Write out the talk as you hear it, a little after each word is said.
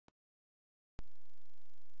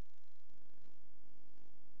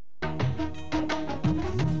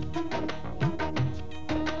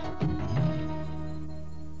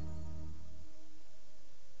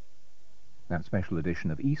special edition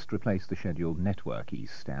of East replaced the scheduled Network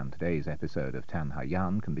East, and today's episode of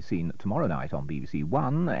Tanhaiyan can be seen tomorrow night on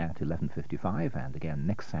BBC1 at 11:55 and again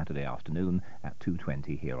next Saturday afternoon at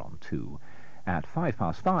 2:20 here on 2. At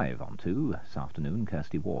 5:05 on 2 this afternoon,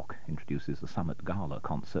 Kirsty Walk introduces the Summit Gala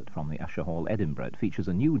concert from the Usher Hall, Edinburgh. It features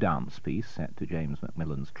a new dance piece set to James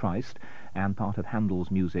Macmillan's Trist and part of Handel's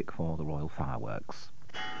music for the Royal Fireworks.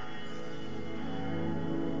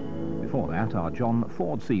 Before that, our John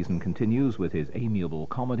Ford season continues with his amiable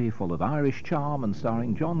comedy full of Irish charm and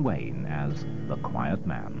starring John Wayne as the Quiet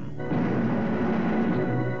Man.